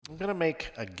going to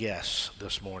make a guess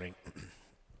this morning,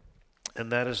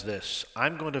 and that is this.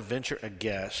 I'm going to venture a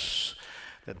guess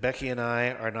that Becky and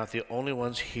I are not the only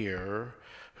ones here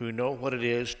who know what it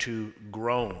is to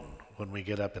groan when we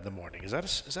get up in the morning. Is that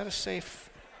a safe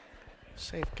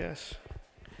guess?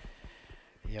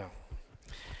 Yeah.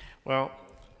 Well,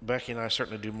 Becky and I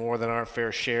certainly do more than our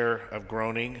fair share of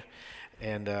groaning.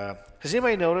 And has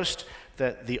anybody noticed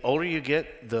that the older you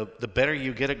get, the better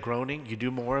you get at groaning? You do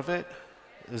more of it?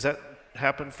 Does that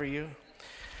happen for you?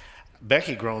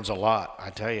 Becky groans a lot,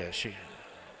 I tell you.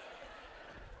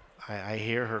 I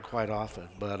hear her quite often.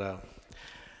 But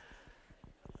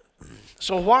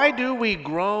so why do we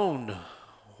groan?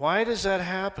 Why does that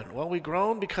happen? Well, we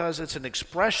groan because it's an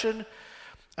expression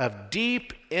of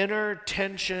deep inner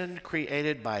tension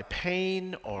created by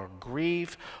pain or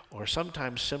grief or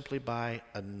sometimes simply by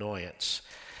annoyance.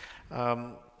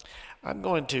 I'm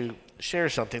going to share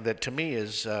something that to me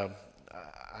is,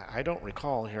 I don't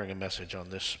recall hearing a message on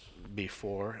this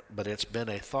before, but it's been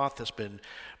a thought that's been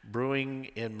brewing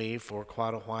in me for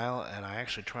quite a while, and I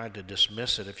actually tried to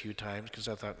dismiss it a few times because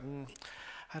I thought,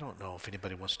 I don't know if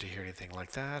anybody wants to hear anything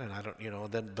like that, and I don't,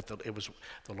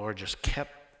 the Lord just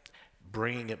kept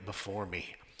bringing it before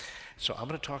me. So I'm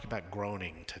going to talk about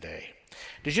groaning today.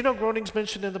 Did you know groaning's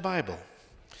mentioned in the Bible?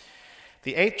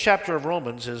 The 8th chapter of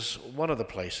Romans is one of the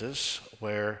places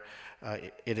where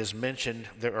it is mentioned.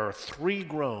 There are 3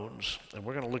 groans, and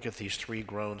we're going to look at these 3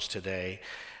 groans today.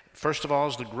 First of all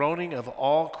is the groaning of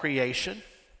all creation,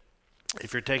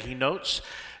 if you're taking notes.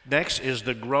 Next is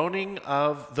the groaning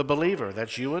of the believer,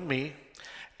 that's you and me.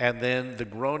 And then the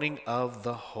groaning of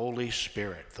the Holy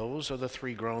Spirit. Those are the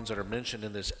 3 groans that are mentioned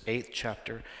in this 8th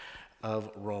chapter of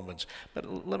Romans.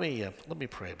 But let me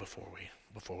pray before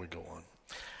we go on.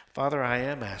 Father, I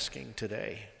am asking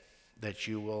today that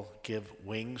you will give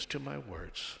wings to my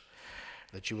words,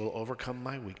 that you will overcome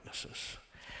my weaknesses,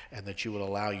 and that you will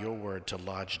allow your word to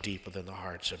lodge deep within the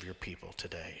hearts of your people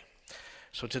today.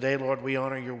 So today, Lord, we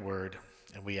honor your word.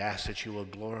 And we ask that you will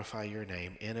glorify your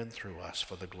name in and through us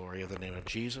for the glory of the name of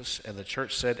Jesus. And the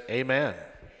church said, amen.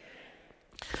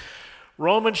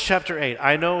 Romans chapter 8.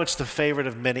 I know it's the favorite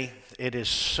of many. It is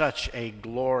such a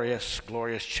glorious,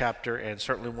 glorious chapter, and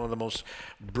certainly one of the most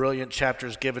brilliant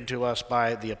chapters given to us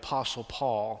by the Apostle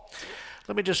Paul.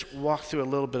 Let me just walk through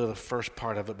a little bit of the first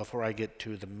part of it before I get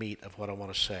to the meat of what I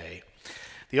want to say.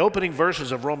 The opening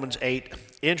verses of Romans 8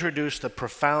 introduce the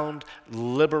profound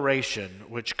liberation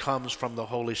which comes from the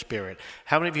Holy Spirit.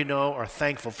 How many of you know are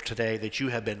thankful today that you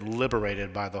have been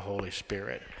liberated by the Holy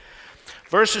Spirit?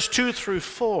 Verses 2 through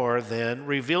 4 then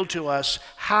reveal to us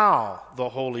how the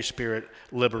Holy Spirit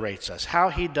liberates us, how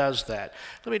he does that.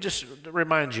 Let me just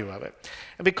remind you of it.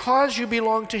 And because you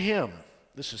belong to him,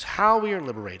 this is how we are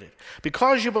liberated.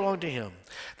 Because you belong to him,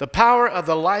 the power of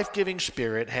the life-giving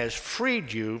Spirit has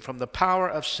freed you from the power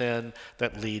of sin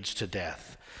that leads to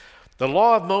death. The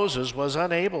law of Moses was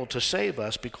unable to save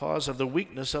us because of the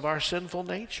weakness of our sinful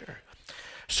nature.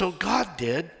 So God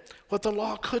did what the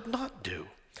law could not do.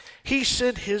 He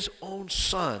sent his own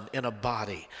Son in a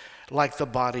body like the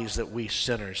bodies that we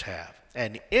sinners have.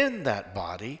 And in that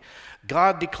body,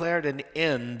 God declared an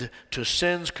end to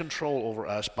sin's control over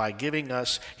us by giving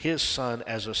us his Son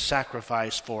as a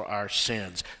sacrifice for our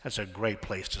sins. That's a great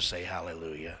place to say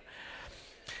hallelujah.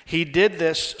 He did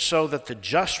this so that the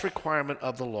just requirement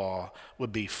of the law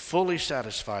would be fully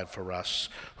satisfied for us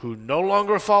who no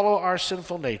longer follow our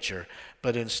sinful nature,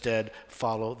 but instead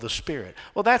follow the Spirit.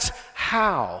 Well, that's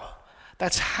how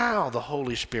the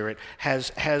Holy Spirit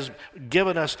has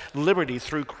given us liberty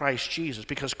through Christ Jesus,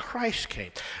 because Christ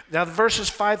came. Now, verses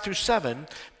 5 through 7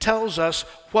 tells us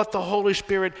what the Holy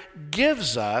Spirit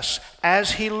gives us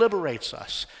as he liberates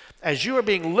us. As you are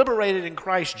being liberated in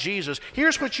Christ Jesus,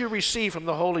 here's what you receive from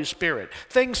the Holy Spirit.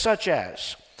 Things such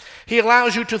as, he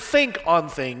allows you to think on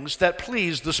things that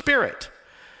please the Spirit.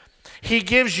 He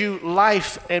gives you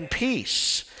life and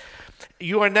peace.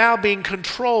 You are now being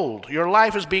controlled. Your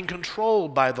life is being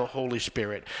controlled by the Holy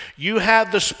Spirit. You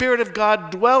have the Spirit of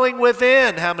God dwelling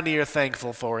within. How many are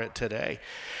thankful for it today?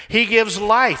 He gives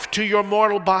life to your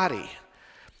mortal body.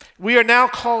 We are now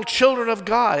called children of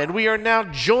God, and we are now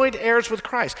joint heirs with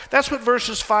Christ. That's what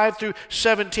verses 5 through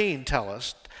 17 tell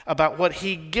us about what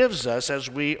he gives us as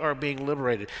we are being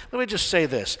liberated. Let me just say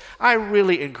this. I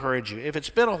really encourage you, if it's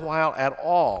been a while at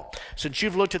all since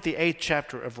you've looked at the 8th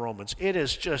chapter of Romans, it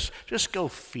is just go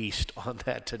feast on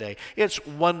that today. It's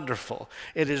wonderful.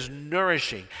 It is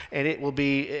nourishing, and it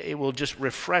will just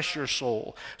refresh your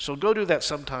soul. So go do that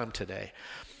sometime today.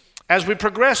 As we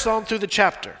progress on through the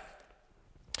chapter,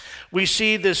 we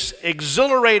see this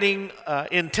exhilarating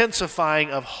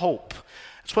intensifying of hope.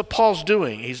 That's what Paul's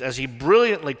doing. As he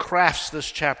brilliantly crafts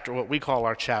this chapter, what we call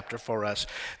our chapter for us,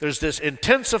 there's this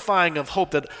intensifying of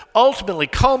hope that ultimately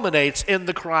culminates in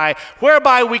the cry,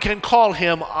 whereby we can call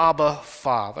him Abba,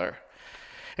 Father.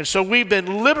 And so we've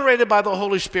been liberated by the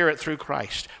Holy Spirit through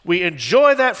Christ. We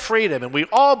enjoy that freedom, and we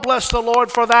all bless the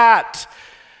Lord for that.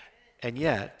 And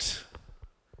yet,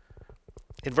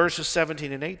 in verses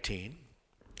 17 and 18,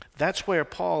 that's where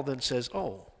Paul then says,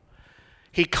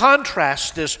 he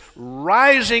contrasts this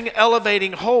rising,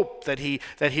 elevating hope that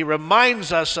he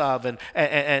reminds us of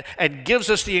and gives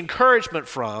us the encouragement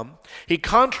from. He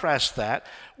contrasts that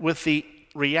with the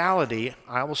reality,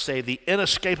 I will say the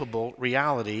inescapable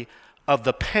reality of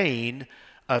the pain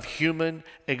of human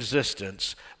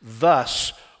existence.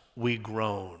 Thus we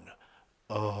groan.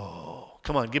 Oh,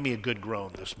 come on, give me a good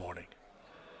groan this morning.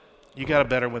 You got a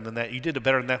better one than that. You did a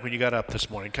better than that when you got up this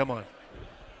morning. Come on.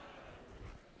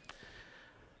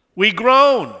 We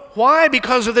groan. Why?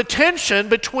 Because of the tension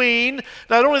between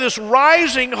not only this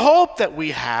rising hope that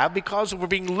we have because we're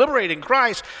being liberated in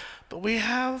Christ, but we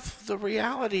have the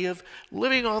reality of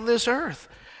living on this earth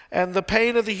and the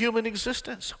pain of the human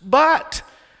existence. But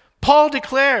Paul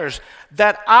declares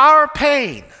that our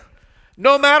pain,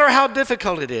 no matter how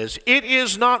difficult it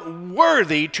is not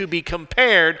worthy to be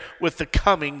compared with the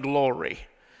coming glory.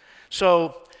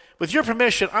 So, with your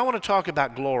permission, I want to talk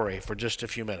about glory for just a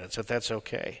few minutes, if that's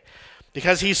okay.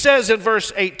 Because he says in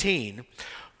verse 18,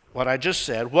 what I just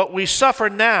said, what we suffer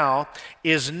now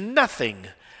is nothing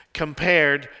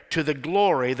compared to the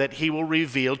glory that he will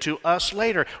reveal to us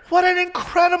later. What an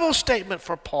incredible statement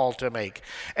for Paul to make.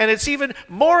 And it's even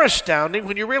more astounding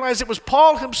when you realize it was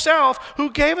Paul himself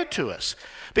who gave it to us.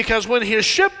 Because when his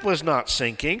ship was not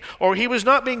sinking, or he was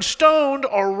not being stoned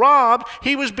or robbed,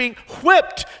 he was being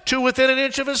whipped to within an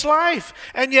inch of his life.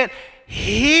 And yet,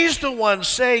 he's the one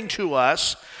saying to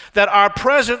us that our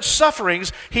present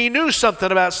sufferings, he knew something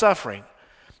about suffering.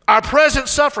 Our present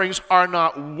sufferings are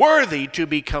not worthy to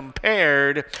be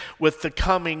compared with the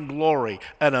coming glory.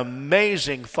 An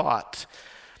amazing thought.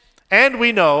 And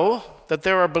we know that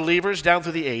there are believers down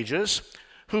through the ages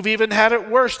who've even had it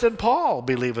worse than Paul,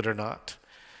 believe it or not.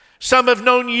 Some have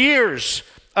known years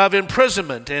of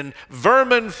imprisonment in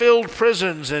vermin-filled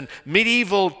prisons and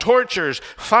medieval tortures,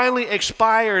 finally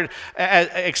expired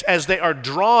as they are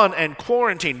drawn and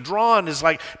quarantined. Drawn is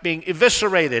like being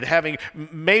eviscerated, having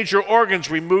major organs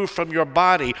removed from your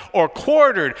body, or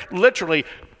quartered, literally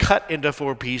cut into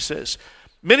 4 pieces.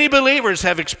 Many believers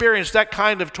have experienced that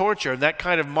kind of torture and that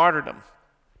kind of martyrdom.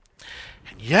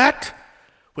 And yet,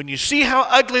 when you see how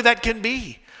ugly that can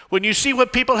be, when you see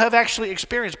what people have actually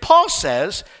experienced, Paul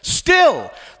says,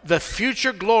 still, the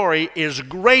future glory is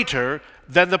greater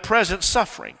than the present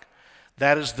suffering.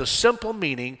 That is the simple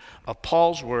meaning of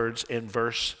Paul's words in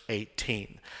verse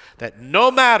 18. That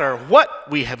no matter what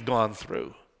we have gone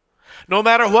through, no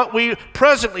matter what we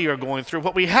presently are going through,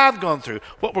 what we have gone through,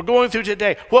 what we're going through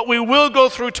today, what we will go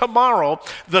through tomorrow,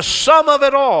 the sum of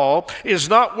it all is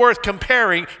not worth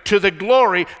comparing to the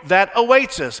glory that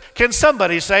awaits us. Can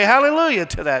somebody say hallelujah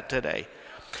to that today?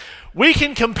 We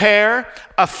can compare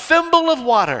a thimble of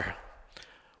water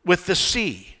with the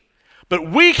sea, but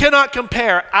we cannot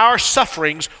compare our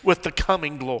sufferings with the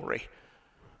coming glory.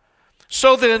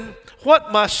 So then,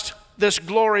 what must this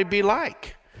glory be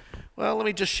like? Well, let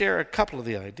me just share a couple of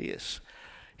the ideas.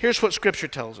 Here's what Scripture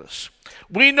tells us.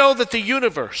 We know that the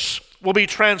universe will be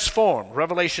transformed.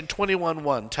 Revelation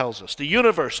 21:1 tells us the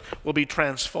universe will be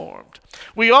transformed.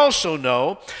 We also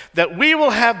know that we will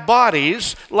have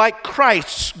bodies like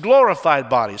Christ's glorified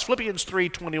bodies. Philippians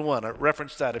 3:21, I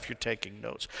reference that if you're taking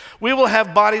notes. We will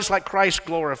have bodies like Christ's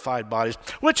glorified bodies,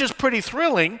 which is pretty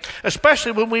thrilling,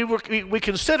 especially when we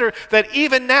consider that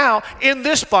even now in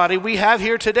this body we have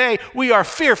here today, we are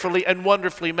fearfully and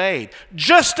wonderfully made.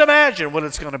 Just imagine what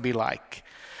it's going to be like.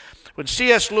 When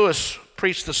C.S. Lewis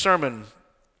preached the sermon,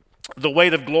 The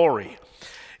Weight of Glory,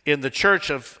 in the church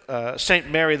of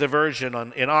St. Mary the Virgin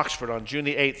in Oxford on June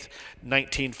the 8th,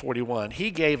 1941,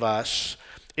 he gave us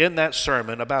in that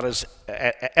sermon about as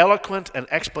eloquent an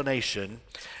explanation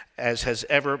as has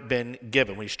ever been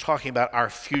given when he's talking about our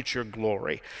future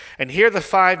glory. And here are the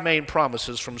 5 main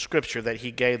promises from Scripture that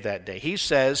he gave that day. He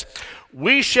says,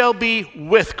 we shall be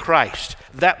with Christ.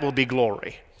 That will be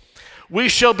glory. We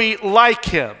shall be like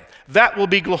him. That will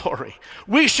be glory.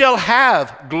 We shall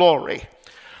have glory.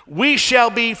 We shall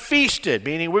be feasted,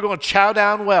 meaning we're going to chow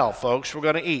down well, folks. We're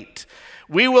going to eat.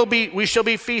 We shall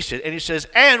be feasted. And he says,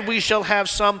 and we shall have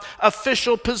some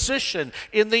official position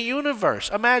in the universe.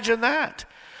 Imagine that.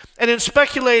 And in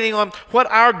speculating on what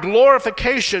our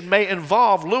glorification may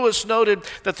involve, Lewis noted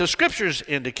that the scriptures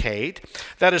indicate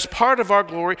that as part of our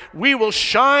glory, we will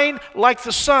shine like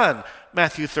the sun,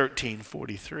 Matthew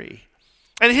 13:43.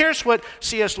 And here's what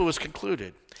C.S. Lewis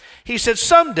concluded. He said,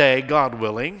 someday, God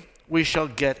willing, we shall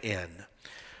get in.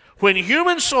 When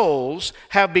human souls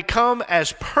have become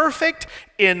as perfect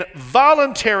in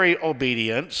voluntary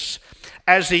obedience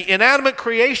as the inanimate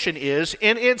creation is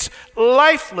in its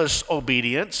lifeless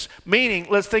obedience, meaning,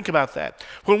 let's think about that.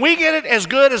 When we get it as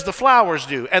good as the flowers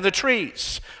do and the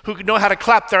trees who know how to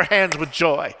clap their hands with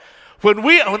joy,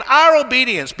 when our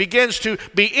obedience begins to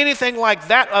be anything like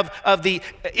that of the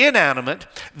inanimate,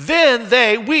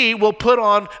 then we will put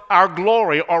on our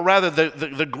glory, or rather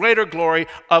the greater glory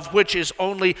of which is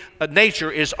only,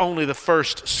 nature is only the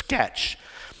first sketch.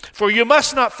 For you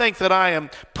must not think that I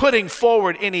am putting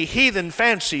forward any heathen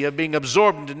fancy of being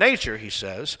absorbed into nature, he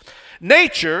says.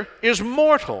 Nature is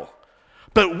mortal,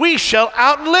 but we shall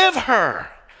outlive her.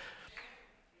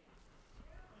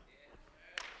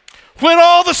 When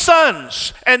all the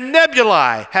suns and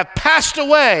nebulae have passed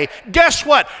away, guess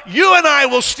what? You and I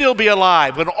will still be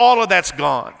alive when all of that's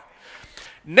gone.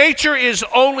 Nature is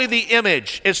only the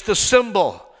image. It's the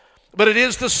symbol. But it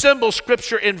is the symbol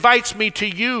Scripture invites me to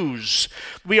use.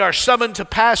 We are summoned to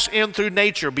pass in through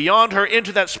nature, beyond her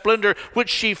into that splendor which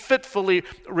she fitfully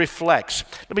reflects.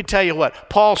 Let me tell you what,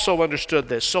 Paul so understood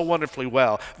this so wonderfully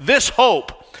well. This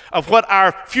hope of what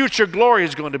our future glory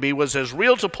is going to be was as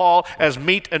real to Paul as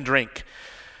meat and drink.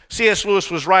 C.S. Lewis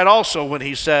was right also when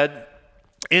he said,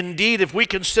 indeed, if we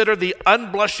consider the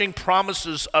unblushing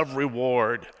promises of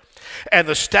reward and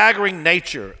the staggering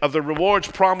nature of the rewards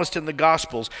promised in the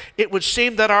Gospels, it would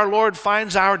seem that our Lord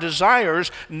finds our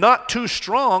desires not too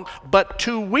strong, but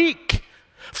too weak.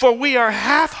 For we are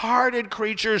half-hearted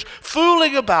creatures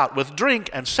fooling about with drink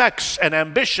and sex and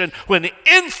ambition when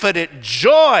infinite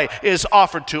joy is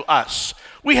offered to us.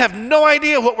 We have no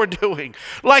idea what we're doing.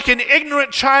 Like an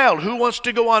ignorant child who wants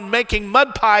to go on making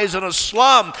mud pies in a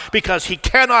slum because he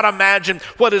cannot imagine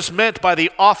what is meant by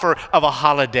the offer of a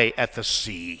holiday at the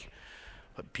sea.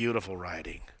 What beautiful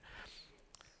writing.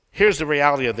 Here's the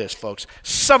reality of this, folks.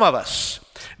 Some of us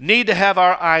need to have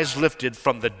our eyes lifted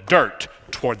from the dirt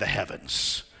toward the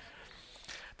heavens.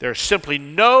 There's simply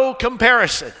no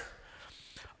comparison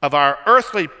of our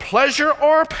earthly pleasure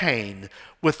or pain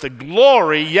with the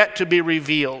glory yet to be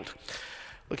revealed.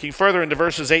 Looking further into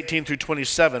verses 18 through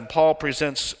 27, Paul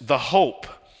presents the hope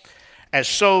as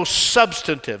so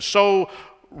substantive, so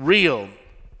real,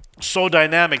 so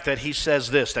dynamic that he says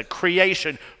this, that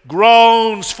creation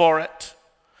groans for it.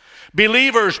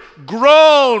 Believers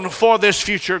groan for this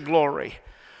future glory.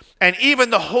 And even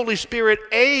the Holy Spirit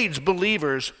aids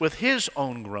believers with his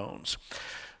own groans.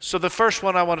 So the first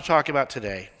one I want to talk about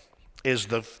today is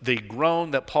the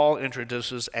groan that Paul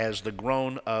introduces as the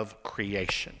groan of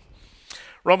creation.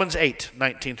 Romans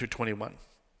 8:19 through 21.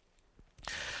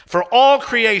 For all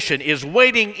creation is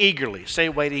waiting eagerly. Say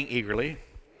waiting eagerly.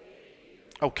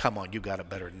 Oh, come on, you got it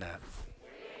better than that.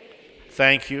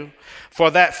 Thank you.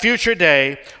 For that future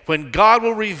day when God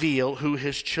will reveal who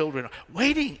his children are.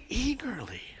 Waiting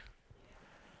eagerly.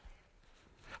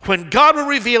 When God will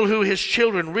reveal who his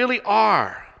children really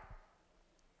are.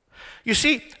 You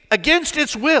see, against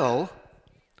its will,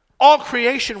 all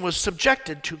creation was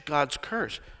subjected to God's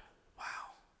curse. Wow.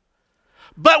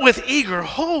 But with eager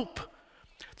hope,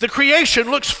 the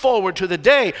creation looks forward to the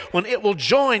day when it will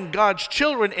join God's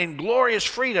children in glorious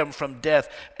freedom from death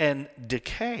and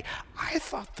decay. I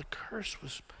thought the curse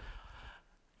was...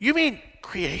 You mean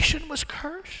creation was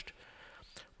cursed?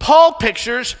 Paul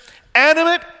pictures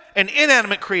animate and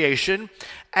inanimate creation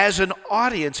as an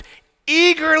audience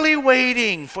eagerly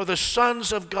waiting for the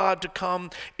sons of God to come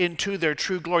into their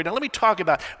true glory. Now let me talk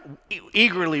about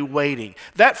eagerly waiting.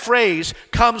 That phrase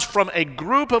comes from a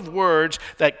group of words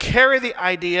that carry the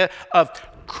idea of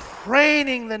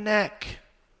craning the neck,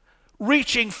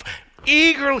 reaching,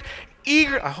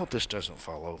 I hope this doesn't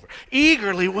fall over.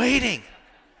 Eagerly waiting.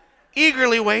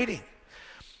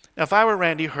 Now, if I were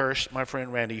Randy Hurst, my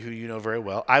friend Randy, who you know very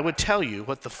well, I would tell you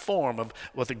what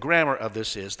the grammar of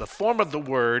this is. The form of the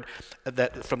word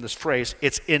that from this phrase,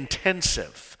 it's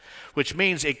intensive, which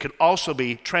means it could also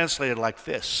be translated like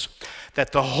this,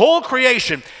 that the whole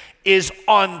creation is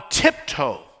on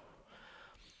tiptoe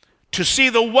to see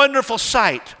the wonderful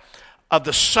sight of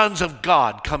the sons of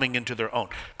God coming into their own.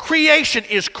 Creation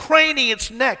is craning its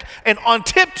neck and on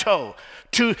tiptoe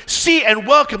to see and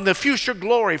welcome the future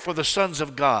glory for the sons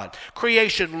of God.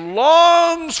 Creation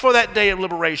longs for that day of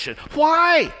liberation.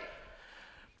 Why?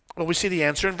 Well, we see the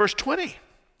answer in verse 20.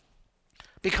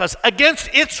 Because against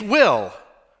its will,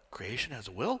 creation has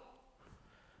a will?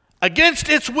 Against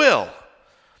its will,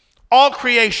 all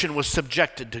creation was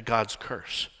subjected to God's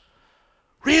curse.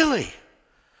 Really?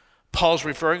 Paul's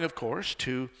referring, of course,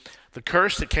 to the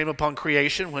curse that came upon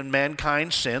creation when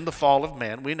mankind sinned, the fall of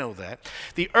man. We know that.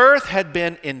 The earth had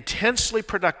been intensely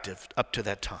productive up to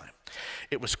that time.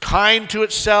 It was kind to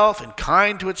itself and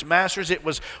kind to its masters. It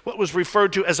was what was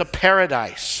referred to as a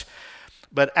paradise.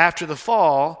 But after the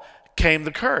fall came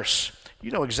the curse.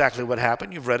 You know exactly what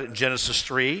happened. You've read it in Genesis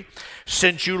 3.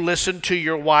 Since you listened to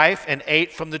your wife and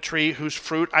ate from the tree whose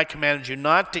fruit I commanded you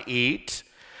not to eat,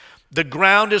 the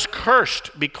ground is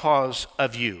cursed because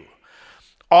of you.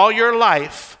 All your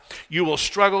life, you will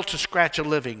struggle to scratch a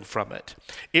living from it.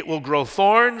 It will grow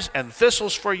thorns and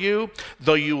thistles for you,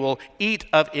 though you will eat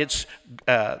of its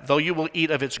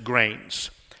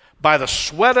grains. By the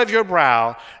sweat of your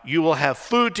brow, you will have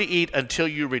food to eat until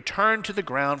you return to the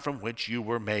ground from which you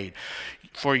were made.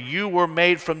 For you were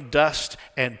made from dust,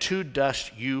 and to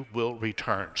dust you will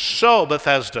return. So,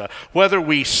 Bethesda, whether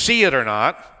we see it or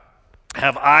not,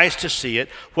 have eyes to see it,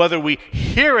 whether we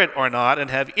hear it or not and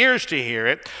have ears to hear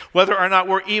it, whether or not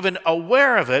we're even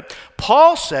aware of it,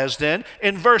 Paul says then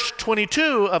in verse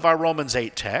 22 of our Romans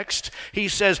 8 text, he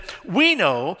says, we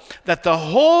know that the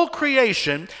whole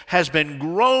creation has been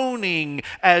groaning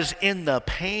as in the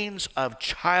pains of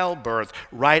childbirth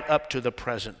right up to the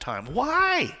present time.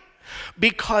 Why?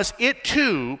 Because it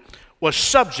too was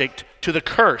subject to the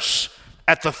curse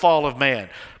at the fall of man.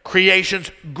 Creation's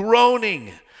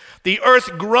groaning. The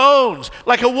earth groans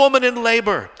like a woman in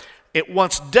labor. It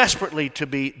wants desperately to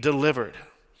be delivered.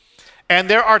 And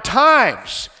there are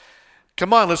times,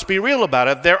 come on, let's be real about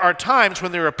it. There are times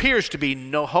when there appears to be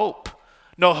no hope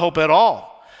at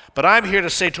all. But I'm here to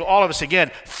say to all of us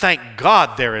again, thank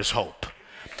God there is hope.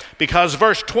 Because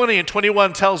verse 20 and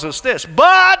 21 tells us this,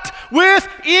 but with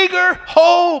eager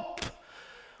hope,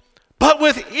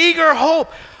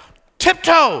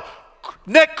 tiptoe,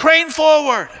 neck crane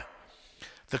forward.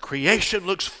 The creation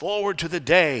looks forward to the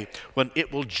day when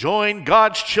it will join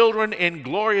God's children in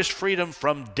glorious freedom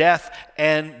from death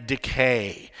and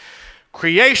decay.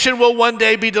 Creation will one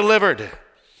day be delivered.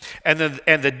 And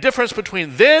the difference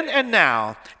between then and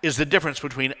now is the difference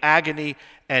between agony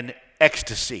and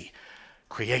ecstasy.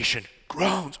 Creation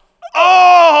groans.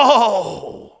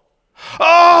 Oh!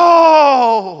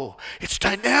 It's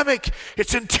dynamic.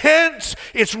 It's intense.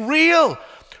 It's real.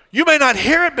 You may not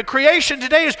hear it, but creation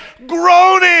today is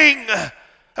groaning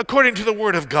according to the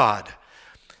Word of God.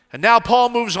 And now Paul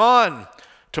moves on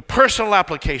to personal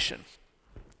application.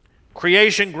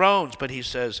 Creation groans, but he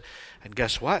says, and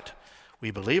guess what?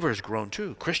 We believers groan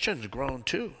too. Christians groan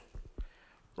too.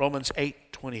 Romans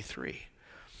 8:23.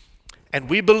 And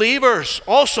we believers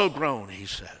also groan, he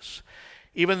says,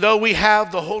 even though we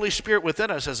have the Holy Spirit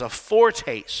within us as a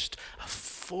foretaste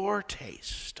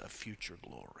of future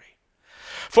glory.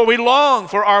 For we long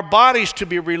for our bodies to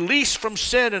be released from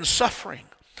sin and suffering.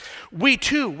 We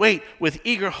too wait with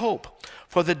eager hope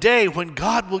for the day when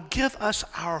God will give us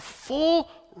our full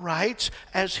rights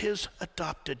as his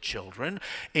adopted children,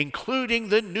 including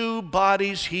the new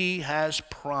bodies he has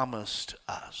promised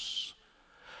us.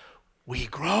 We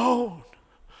groan.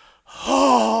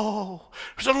 Oh,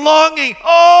 there's a longing.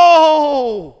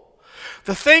 Oh,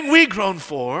 the thing we groan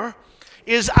for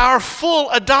is our full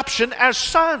adoption as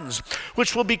sons,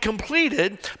 which will be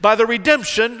completed by the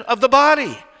redemption of the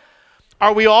body.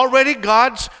 Are we already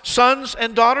God's sons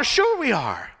and daughters? Sure we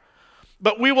are.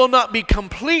 But we will not be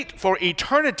complete for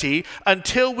eternity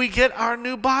until we get our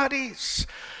new bodies.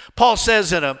 Paul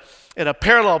says in a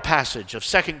parallel passage of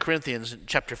 2 Corinthians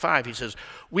chapter 5, he says,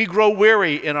 we grow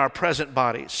weary in our present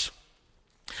bodies,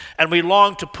 and we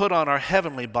long to put on our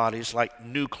heavenly bodies like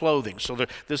new clothing. So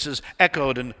this is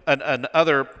echoed in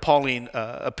other Pauline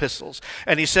epistles.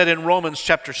 And he said in Romans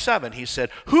chapter 7, he said,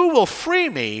 who will free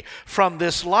me from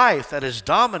this life that is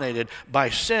dominated by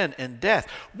sin and death?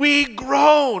 We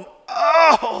groan,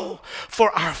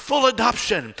 for our full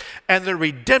adoption and the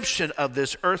redemption of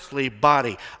this earthly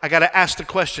body. I got to ask the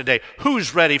question today,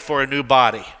 who's ready for a new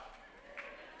body?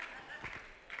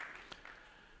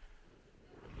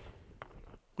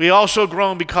 We also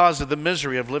groan because of the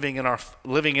misery of living in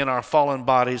our fallen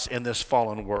bodies in this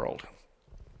fallen world.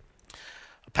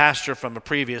 A pastor from a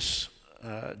previous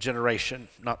generation,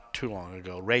 not too long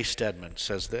ago, Ray Stedman,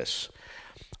 says this: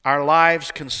 our lives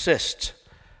consist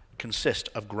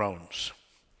of groans.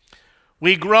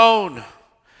 We groan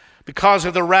because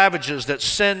of the ravages that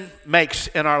sin makes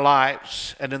in our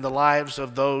lives and in the lives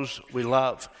of those we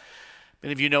love.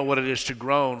 Many of you know what it is to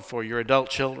groan for your adult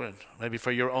children, maybe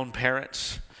for your own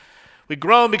parents. We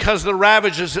groan because of the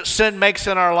ravages that sin makes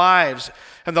in our lives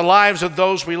and the lives of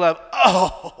those we love.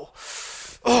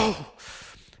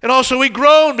 And also we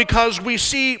groan because we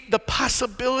see the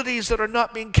possibilities that are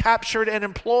not being captured and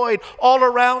employed all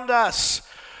around us.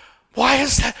 Why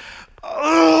is that?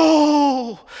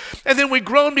 Oh! And then we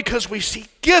groan because we see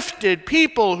gifted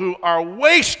people who are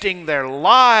wasting their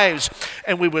lives,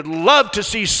 and we would love to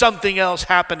see something else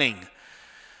happening.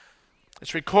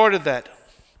 It's recorded that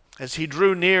as he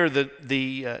drew near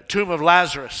the tomb of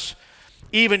Lazarus,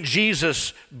 even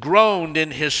Jesus groaned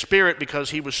in his spirit because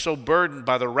he was so burdened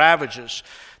by the ravages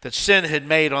that sin had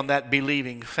made on that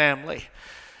believing family.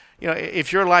 You know,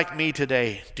 if you're like me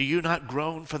today, do you not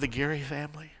groan for the Geary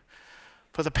family?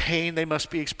 For the pain they must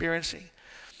be experiencing?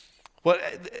 Well,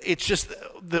 it's just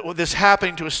this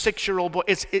happening to a 6-year-old boy.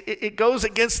 It goes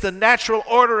against the natural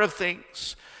order of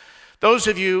things. Those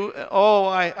of you,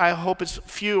 I hope it's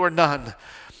few or none.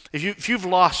 If you've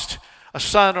lost a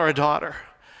son or a daughter,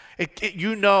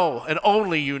 you know, and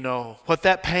only you know, what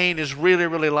that pain is really,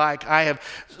 really like. I have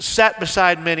sat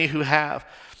beside many who have.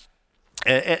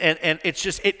 And it's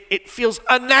just, it feels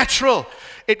unnatural.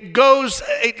 It goes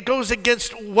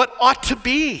against what ought to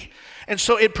be. And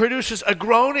so it produces a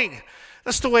groaning.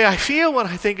 That's the way I feel when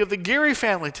I think of the Geary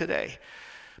family today.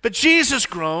 But Jesus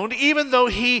groaned even though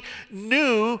he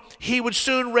knew he would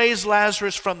soon raise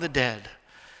Lazarus from the dead.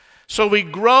 So we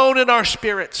groan in our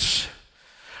spirits.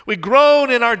 We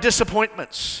groan in our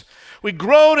disappointments. We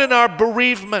groan in our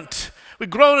bereavement. We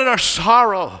groan in our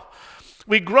sorrow.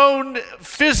 We groan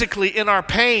physically in our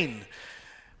pain.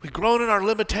 We groan in our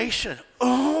limitation.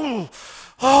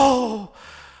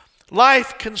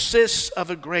 Life consists of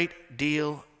a great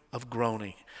deal of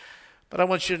groaning. But I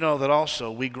want you to know that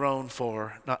also we groan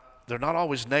they're not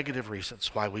always negative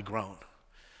reasons why we groan.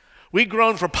 We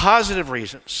groan for positive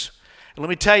reasons. And let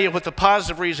me tell you what the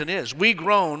positive reason is. We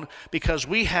groan because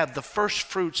we have the first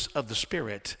fruits of the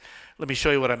Spirit. Let me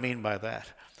show you what I mean by that.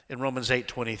 In Romans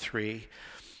 8:23,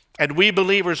 and we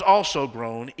believers also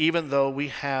groan, even though we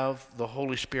have the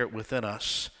Holy Spirit within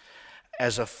us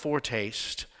as a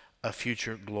foretaste of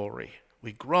future glory.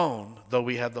 We groan, though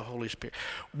we have the Holy Spirit.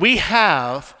 We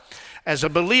have, as a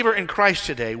believer in Christ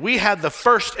today, we have the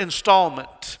first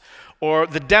installment or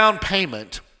the down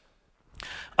payment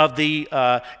of the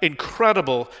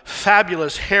incredible,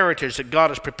 fabulous heritage that God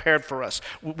has prepared for us.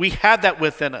 We have that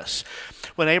within us.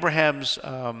 When Abraham's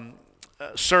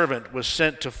servant was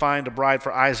sent to find a bride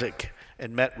for Isaac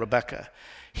and met Rebekah,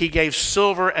 he gave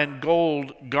silver and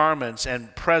gold garments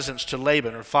and presents to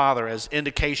Laban, her father, as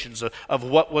indications of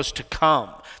what was to come.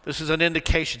 This is an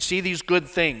indication. See these good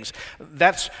things.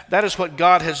 That is what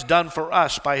God has done for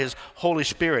us by his Holy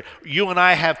Spirit. You and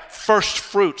I have first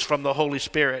fruits from the Holy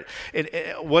Spirit.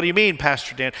 What do you mean,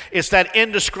 Pastor Dan? It's that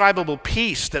indescribable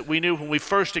peace that we knew when we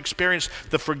first experienced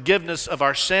the forgiveness of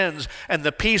our sins, and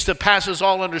the peace that passes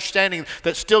all understanding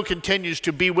that still continues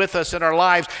to be with us in our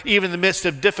lives, even in the midst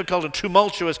of difficult and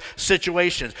tumultuous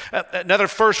situations. Another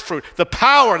first fruit, that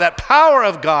power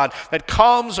of God that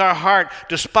calms our heart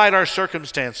despite our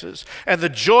circumstances, and the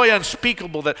joy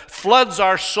unspeakable that floods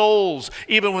our souls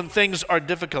even when things are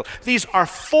difficult. These are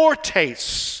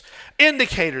foretastes,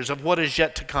 indicators of what is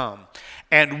yet to come.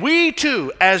 And we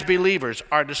too, as believers,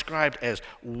 are described as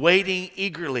waiting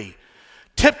eagerly,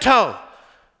 tiptoe,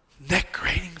 neck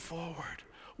craning forward,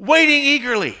 waiting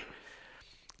eagerly.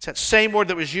 It's that same word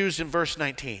that was used in verse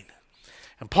 19.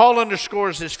 And Paul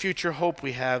underscores this future hope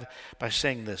we have by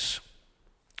saying this.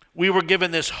 We were given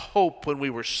this hope when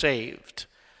we were saved.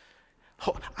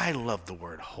 I love the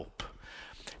word hope.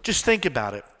 Just think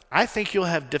about it. I think you'll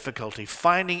have difficulty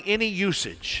finding any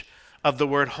usage of the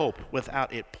word hope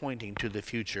without it pointing to the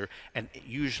future, and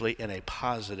usually in a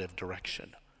positive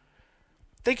direction.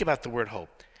 Think about the word hope.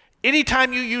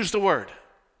 Anytime you use the word,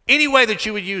 any way that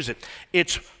you would use it,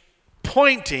 it's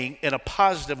pointing in a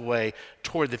positive way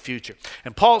toward the future.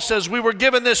 And Paul says we were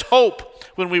given this hope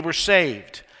when we were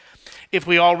saved. If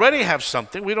we already have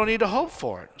something, we don't need to hope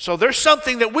for it. So there's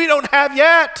something that we don't have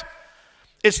yet.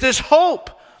 It's this hope.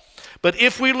 But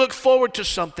if we look forward to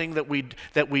something that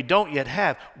we don't yet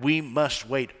have, we must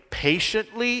wait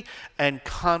patiently and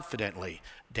confidently.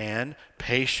 Dan,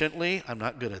 patiently, I'm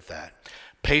not good at that.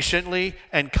 Patiently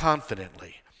and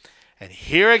confidently. And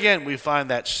here again, we find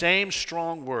that same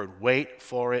strong word, wait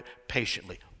for it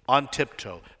patiently, on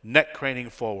tiptoe, neck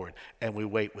craning forward, and we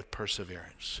wait with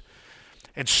perseverance.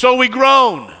 And so we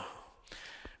groan.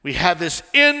 We have this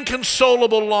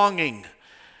inconsolable longing,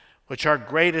 which our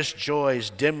greatest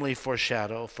joys dimly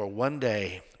foreshadow, for one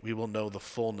day we will know the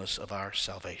fullness of our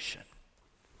salvation.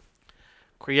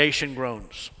 Creation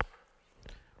groans.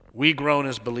 We groan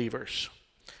as believers,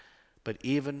 but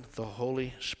even the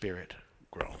Holy Spirit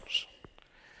groans.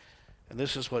 And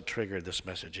this is what triggered this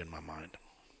message in my mind.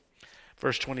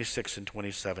 Verse 26 and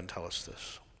 27 tell us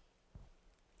this.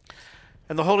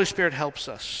 And the Holy Spirit helps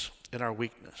us in our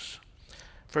weakness.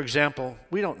 For example,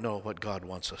 we don't know what God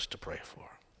wants us to pray for.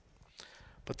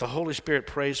 But the Holy Spirit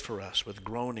prays for us with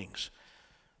groanings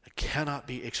that cannot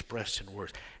be expressed in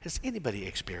words. Has anybody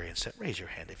experienced that? Raise your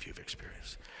hand if you've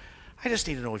experienced. I just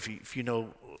need to know if you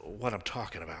know what I'm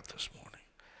talking about this morning.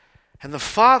 And the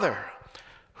Father,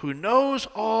 who knows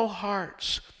all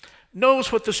hearts,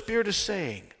 knows what the Spirit is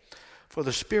saying. For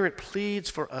the Spirit pleads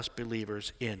for us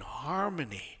believers in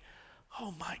harmony.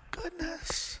 Oh my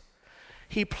goodness.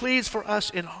 He pleads for us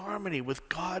in harmony with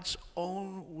God's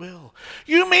own will.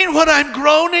 You mean when I'm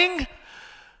groaning,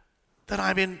 that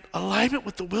I'm in alignment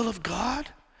with the will of God?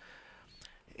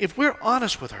 If we're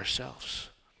honest with ourselves,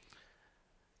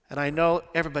 and I know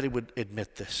everybody would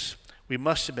admit this, we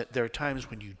must admit there are times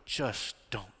when you just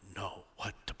don't know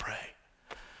what to pray.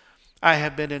 I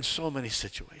have been in so many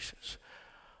situations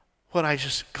when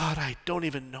God, I don't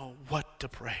even know what to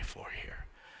pray for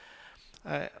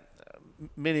here.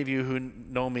 Many of you who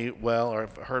know me well or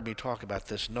have heard me talk about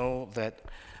this know that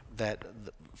the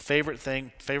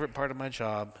favorite part of my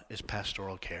job is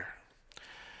pastoral care.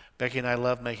 Becky and I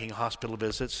love making hospital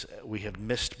visits. We have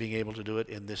missed being able to do it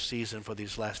in this season for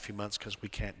these last few months because we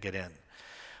can't get in.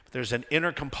 There's an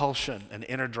inner compulsion, an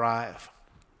inner drive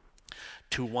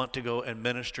to want to go and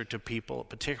minister to people,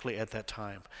 particularly at that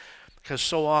time. Because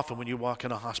so often when you walk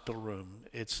in a hospital room,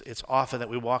 it's often that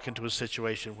we walk into a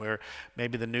situation where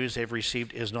maybe the news they've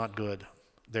received is not good.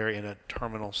 They're in a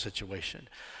terminal situation.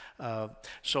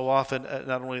 So often,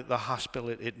 not only the hospital,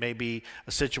 it may be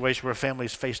a situation where a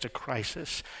family's faced a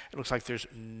crisis. It looks like there's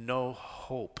no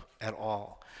hope at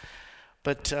all.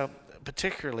 But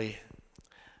particularly,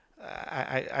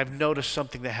 I've noticed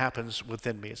something that happens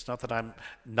within me. It's not that I'm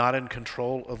not in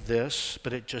control of this,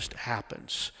 but it just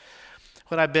happens.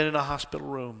 When I've been in a hospital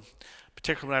room,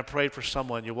 particularly when I prayed for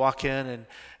someone, you walk in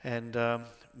and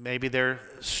maybe they're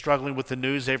struggling with the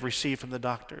news they've received from the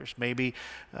doctors. Maybe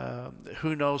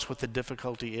who knows what the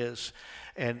difficulty is.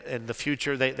 And the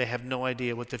future, they have no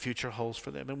idea what the future holds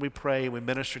for them. And we pray, we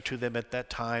minister to them at that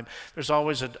time. There's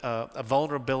always a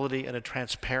vulnerability and a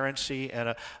transparency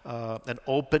and an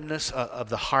openness of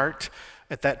the heart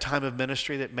at that time of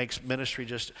ministry that makes ministry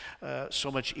just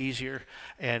so much easier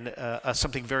and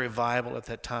something very viable at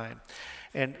that time.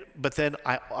 But then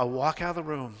I walk out of the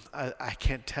room. I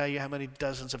can't tell you how many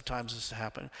dozens of times this has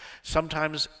happened.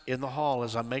 Sometimes in the hall,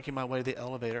 as I'm making my way to the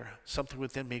elevator, something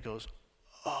within me goes,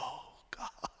 oh, God.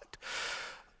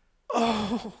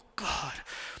 Oh, God.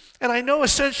 And I know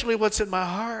essentially what's in my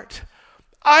heart.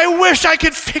 I wish I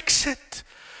could fix it.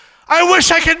 I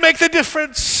wish I could make the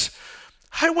difference.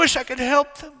 I wish I could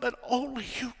help them, but only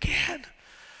you can.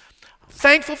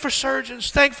 Thankful for surgeons,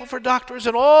 thankful for doctors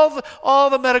and all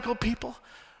the medical people.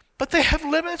 But they have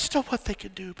limits to what they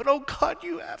can do. But oh God,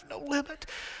 you have no limit.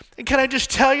 And can I just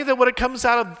tell you that what it comes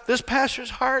out of this pastor's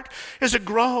heart is a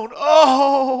groan.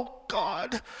 Oh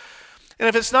God. And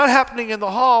if it's not happening in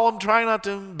the hall, I'm trying not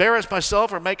to embarrass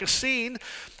myself or make a scene.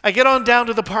 I get on down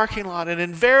to the parking lot, and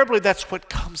invariably that's what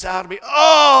comes out of me.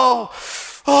 Oh,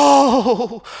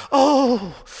 oh,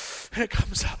 oh. And it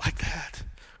comes out like that.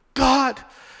 God.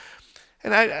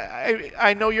 And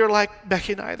I know you're like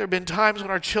Becky and I. There have been times when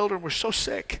our children were so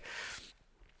sick,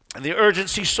 and the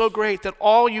urgency so great that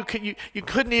you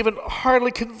couldn't even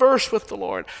hardly converse with the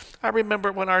Lord. I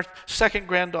remember when our second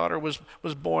granddaughter was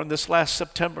born this last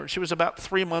September. She was about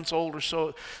 3 months old or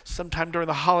so, sometime during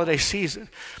the holiday season.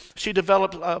 She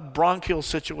developed a bronchial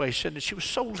situation, and she was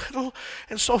so little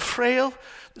and so frail,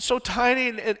 and so tiny,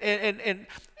 and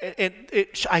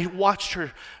I watched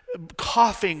her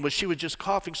coughing, but she was just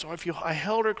coughing. So I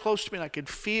held her close to me, and I could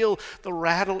feel the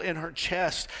rattle in her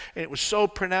chest, and it was so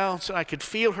pronounced, and I could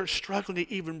feel her struggling to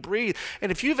even breathe.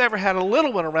 And if you've ever had a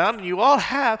little one around, and you all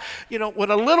have,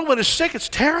 when a little one is sick, it's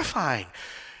terrifying.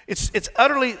 It's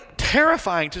utterly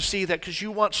terrifying to see that, because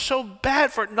you want so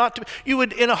bad for it not to. You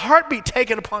would, in a heartbeat,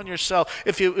 take it upon yourself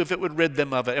if it would rid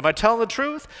them of it. Am I telling the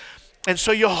truth? And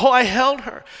so I held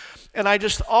her. And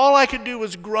all I could do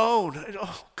was groan.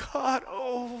 Oh, God,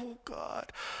 oh,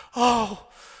 God, oh.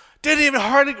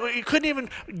 You couldn't even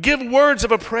give words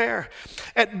of a prayer.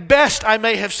 At best, I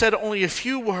may have said only a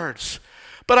few words.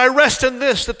 But I rest in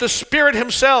this, that the Spirit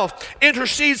Himself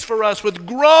intercedes for us with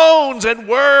groans and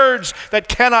words that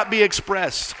cannot be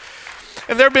expressed.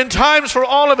 And there have been times for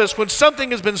all of us when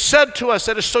something has been said to us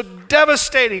that is so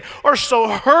devastating or so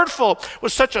hurtful,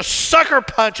 with such a sucker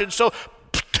punch and so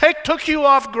took you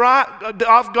off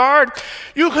guard.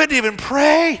 You couldn't even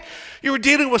pray. You were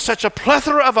dealing with such a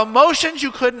plethora of emotions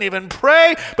you couldn't even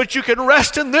pray, but you can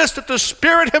rest in this, that the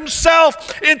Spirit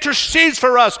himself intercedes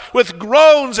for us with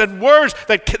groans and words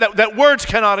that words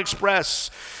cannot express.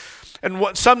 And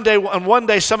one day,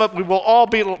 we will all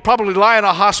be probably lie in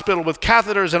a hospital with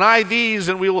catheters and IVs,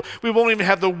 and we won't even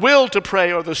have the will to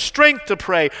pray or the strength to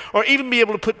pray or even be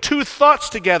able to put two thoughts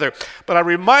together. But I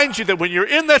remind you that when you're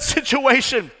in that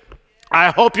situation,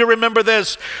 I hope you remember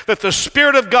this, that the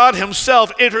Spirit of God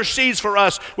himself intercedes for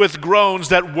us with groans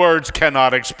that words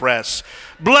cannot express.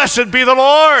 Blessed be the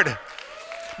Lord.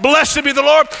 Blessed be the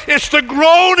Lord. It's the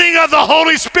groaning of the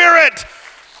Holy Spirit,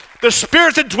 the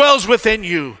Spirit that dwells within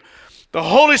you. The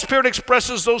Holy Spirit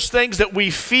expresses those things that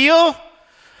we feel,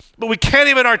 but we can't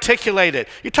even articulate it.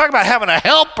 You talk about having a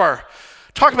helper.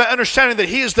 Talk about understanding that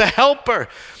he is the helper.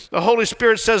 The Holy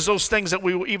Spirit says those things that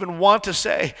we even want to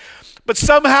say. But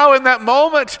somehow in that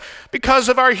moment, because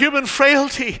of our human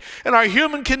frailty and our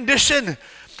human condition,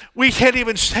 we can't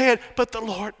even say it, but the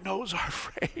Lord knows our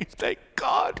frame. Thank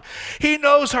God. He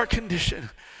knows our condition.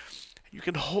 You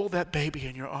can hold that baby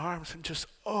in your arms and just,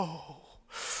 oh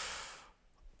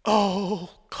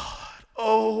God,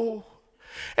 oh.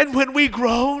 And when we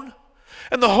groan,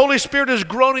 and the Holy Spirit is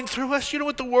groaning through us, you know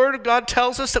what the Word of God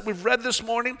tells us that we've read this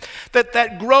morning?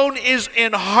 That groan is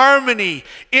in harmony.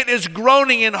 It is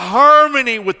groaning in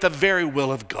harmony with the very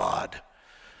will of God.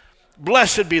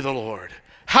 Blessed be the Lord.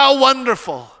 How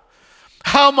wonderful.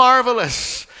 How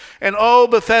marvelous. And oh,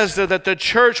 Bethesda, that the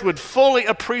church would fully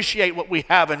appreciate what we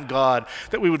have in God,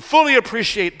 that we would fully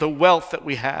appreciate the wealth that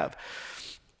we have.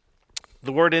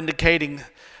 The word indicating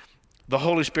the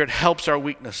Holy Spirit helps our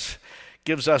weakness,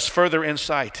 gives us further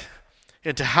insight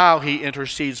into how he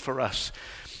intercedes for us.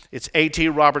 It's A.T.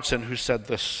 Robertson who said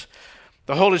this.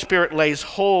 The Holy Spirit lays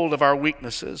hold of our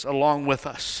weaknesses along with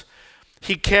us.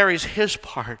 He carries his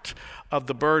part of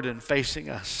the burden facing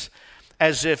us,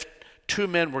 as if two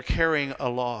men were carrying a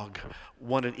log,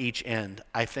 one at each end.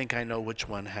 I think I know which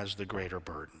one has the greater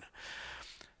burden.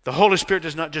 The Holy Spirit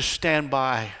does not just stand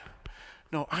by.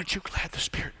 No, aren't you glad the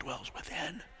Spirit dwells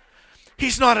within?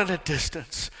 He's not at a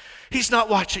distance. He's not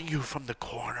watching you from the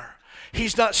corner.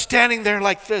 He's not standing there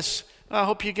like this. I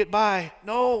hope you get by.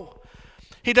 No.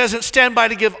 He doesn't stand by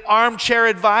to give armchair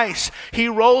advice. He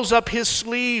rolls up his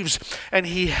sleeves and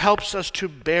he helps us to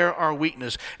bear our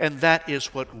weakness. And that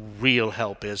is what real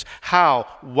help is. How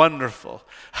wonderful,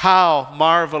 how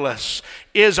marvelous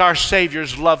is our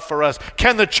Savior's love for us.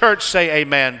 Can the church say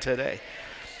amen today?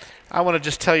 I want to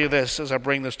just tell you this as I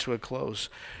bring this to a close.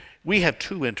 We have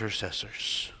two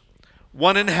intercessors,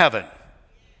 one in heaven,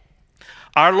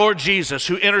 our Lord Jesus,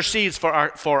 who intercedes for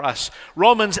us.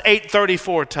 Romans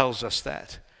 8:34 tells us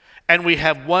that. And we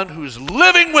have one who's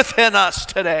living within us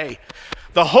today,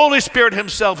 the Holy Spirit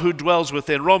himself who dwells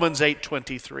within. Romans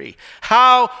 8:23.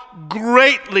 How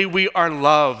greatly we are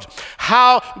loved.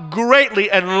 How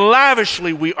greatly and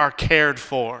lavishly we are cared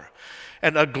for.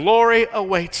 And a glory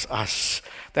awaits us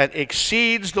that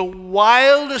exceeds the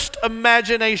wildest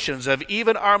imaginations of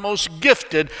even our most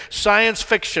gifted science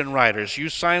fiction writers. You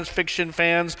science fiction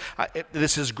fans,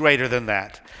 this is greater than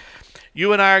that.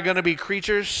 You and I are going to be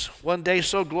creatures one day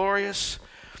so glorious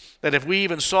that if we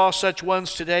even saw such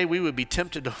ones today, we would be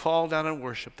tempted to fall down and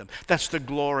worship them. That's the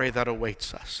glory that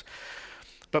awaits us.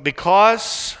 But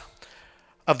because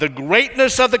of the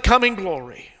greatness of the coming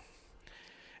glory,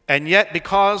 and yet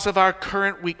because of our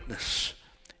current weakness,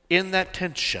 in that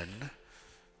tension,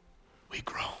 we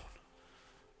groan.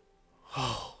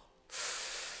 Oh.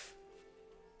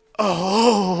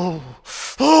 Oh.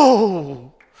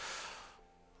 Oh.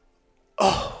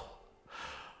 Oh.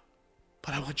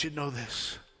 But I want you to know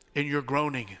this. In your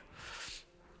groaning,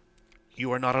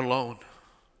 you are not alone.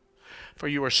 For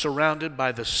you are surrounded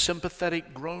by the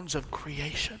sympathetic groans of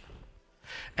creation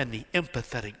and the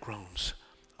empathetic groans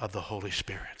of the Holy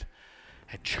Spirit.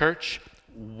 And church,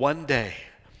 one day,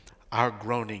 our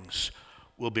groanings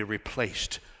will be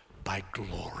replaced by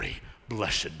glory.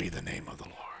 Blessed be the name of the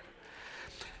Lord.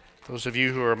 Those of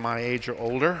you who are my age or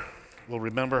older will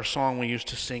remember a song we used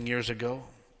to sing years ago.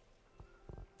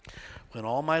 When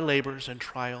all my labors and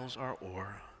trials are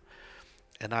o'er,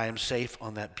 and I am safe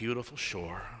on that beautiful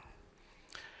shore,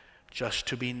 just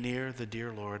to be near the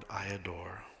dear Lord I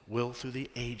adore, will through the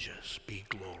ages be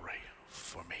glory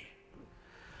for me.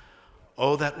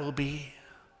 Oh, that will be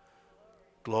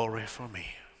glory for me,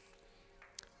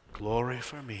 glory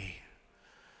for me,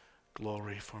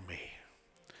 glory for me.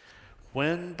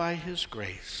 When by his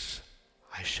grace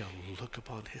I shall look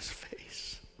upon his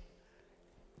face,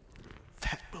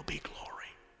 that will be glory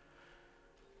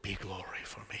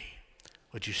for me.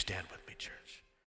 Would you stand with me, church?